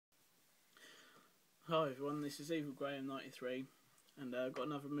Hi everyone, this is EvilGraham93 and I've got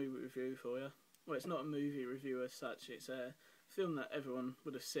another movie review for you. Well, it's not a movie review as such, it's a film that everyone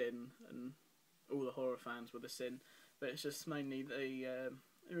would have seen and all the horror fans would have seen, but it's just mainly a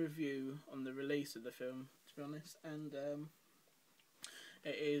review on the release of the film, to be honest, and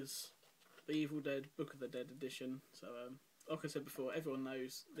it is the Evil Dead Book of the Dead edition. So like I said before, everyone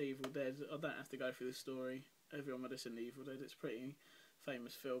knows the Evil Dead. I don't have to go through the story, everyone would have seen the Evil Dead. It's a pretty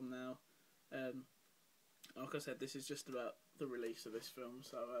famous film now. Like I said, this is just about the release of this film.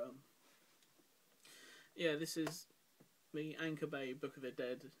 So yeah, this is the Anchor Bay Book of the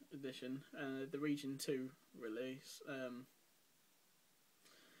Dead edition, the Region 2 release, and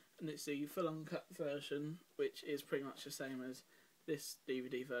it's the full uncut version, which is pretty much the same as this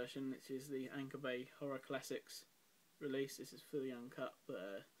DVD version, which is the Anchor Bay Horror Classics release. This is fully uncut,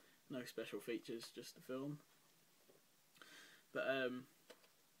 but no special features, just the film. But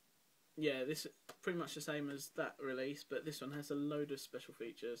yeah, this is pretty much the same as that release, but this one has a load of special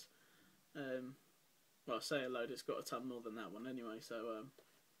features. Well, I say a load, it's got a ton more than that one anyway. So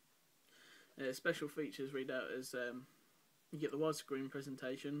special features read out as you get the widescreen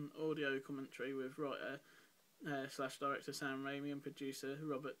presentation, audio commentary with writer / director Sam Raimi and producer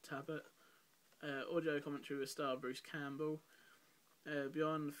Robert Tabbert, audio commentary with star Bruce Campbell,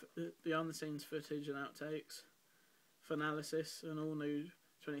 behind the scenes footage and outtakes, Finalisis, an all new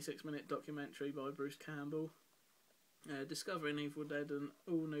 26-minute documentary by Bruce Campbell, discovering Evil Dead, an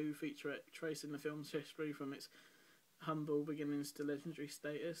all-new featurette tracing the film's history from its humble beginnings to legendary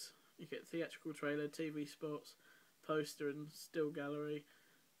status. You get theatrical trailer, TV spots, poster and still gallery,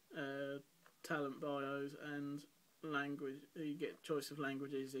 talent bios, and language. You get choice of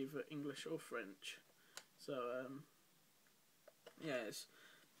languages, either English or French. So yeah,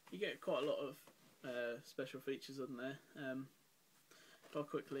 you get quite a lot of special features on there. Quite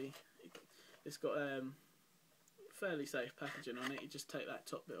quickly, it's got fairly safe packaging on it. You just take that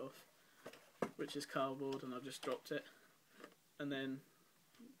top bit off, which is cardboard, and I've just dropped it, and then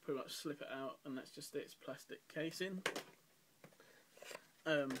pretty much slip it out, and that's just its plastic casing.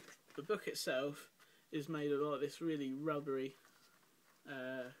 The book itself is made of like this really rubbery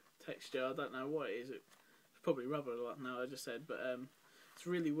texture. I don't know what it is. It's probably rubber, like now I just said, but it's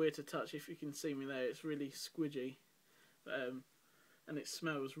really weird to touch. If you can see me there, it's really squidgy. And it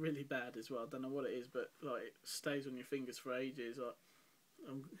smells really bad as well. I don't know what it is, but like it stays on your fingers for ages. Like,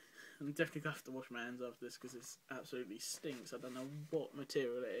 I'm definitely gonna have to wash my hands after this because it absolutely stinks. I don't know what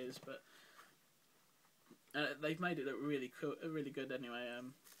material it is, but they've made it look really cool, really good anyway.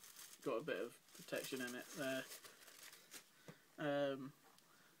 Got a bit of protection in it there.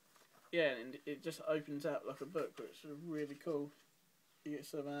 Yeah, and it just opens out like a book, which is really cool. You get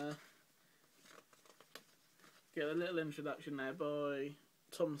some. Get a little introduction there by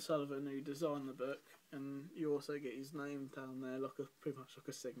Tom Sullivan, who designed the book, and you also get his name down there, like pretty much like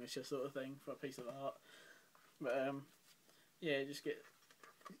a signature sort of thing for a piece of art. But yeah, you just get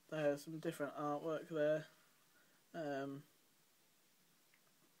some different artwork there.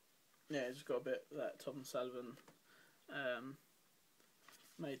 Yeah, just got a bit that Tom Sullivan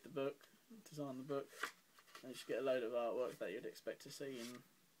made the book, designed the book, and you just get a load of artwork that you'd expect to see in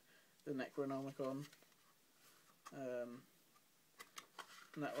the Necronomicon. And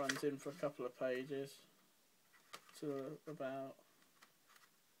that runs in for a couple of pages to about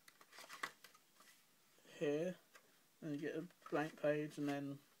here, and you get a blank page, and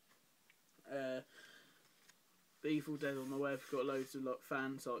then the Evil Dead on the web got loads of like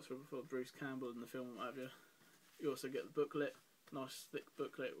fan sites for Bruce Campbell and the film and what have you. You also get the booklet, nice thick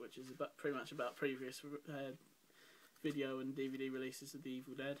booklet, which is pretty much about previous video and DVD releases of the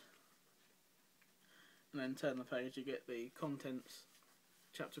Evil Dead. And then turn the page, you get the contents,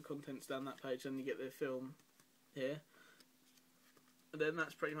 chapter contents down that page, and you get the film here. And then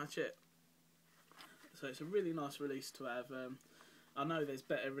that's pretty much it. So it's a really nice release to have. I know there's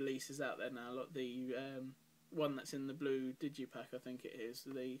better releases out there now, like the one that's in the blue digipack, I think it is.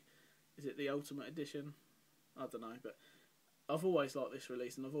 Is it the Ultimate Edition? I don't know, but I've always liked this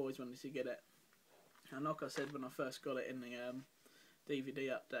release, and I've always wanted to get it. And like I said when I first got it in the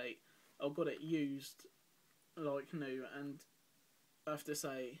DVD update, I got it used like new, and I have to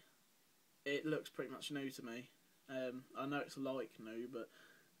say it looks pretty much new to me. I know it's like new, but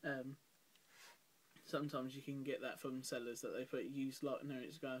sometimes you can get that from sellers that they put used like new,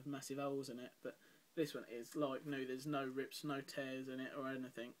 it's going to have massive holes in it, but this one is like new. There's no rips, no tears in it or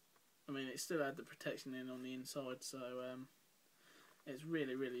anything. I mean, it still had the protection in on the inside, so it's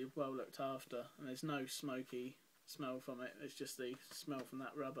really, really well looked after, and there's no smoky smell from it. It's just the smell from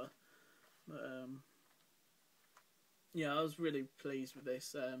that rubber. But yeah, I was really pleased with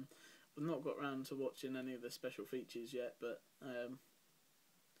this. I've not got round to watching any of the special features yet, but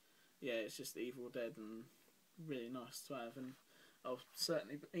yeah, it's just Evil Dead and really nice to have. And I'll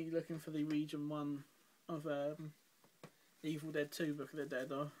certainly be looking for the Region 1 of Evil Dead 2 Book of the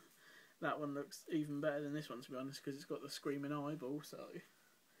Dead. That one looks even better than this one, to be honest, because it's got the screaming eyeball, so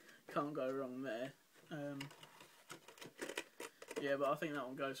can't go wrong there. Yeah, but I think that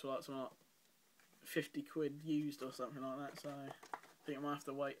one goes for like something like 50 quid used or something like that, so I think I might have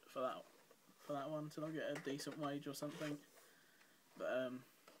to wait for that one till I get a decent wage or something. But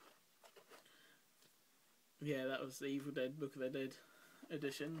yeah, that was the Evil Dead Book of the Dead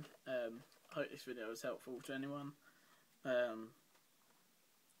edition. I hope this video was helpful to anyone. I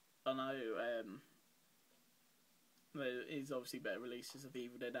know there is obviously better releases of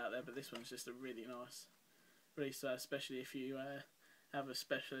Evil Dead out there, but this one's just a really nice release, especially if you have a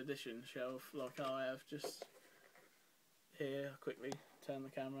special edition shelf like I have. Just here, I'll quickly turn the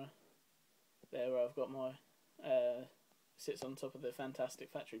camera there where I've got my sits on top of the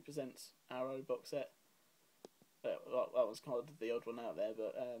Fantastic Factory Presents Arrow box set. That was kind of the odd one out there,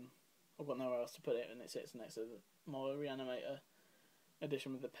 but I've got nowhere else to put it, and it sits next to my Reanimator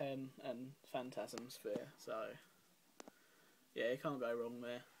edition with the pen and Phantasm Sphere. So yeah, you can't go wrong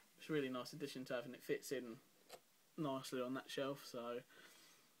there. It's a really nice edition to have, and it fits in nicely on that shelf. So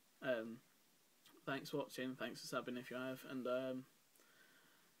thanks for watching, thanks for subbing if you have, and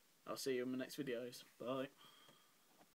I'll see you in my next videos. Bye.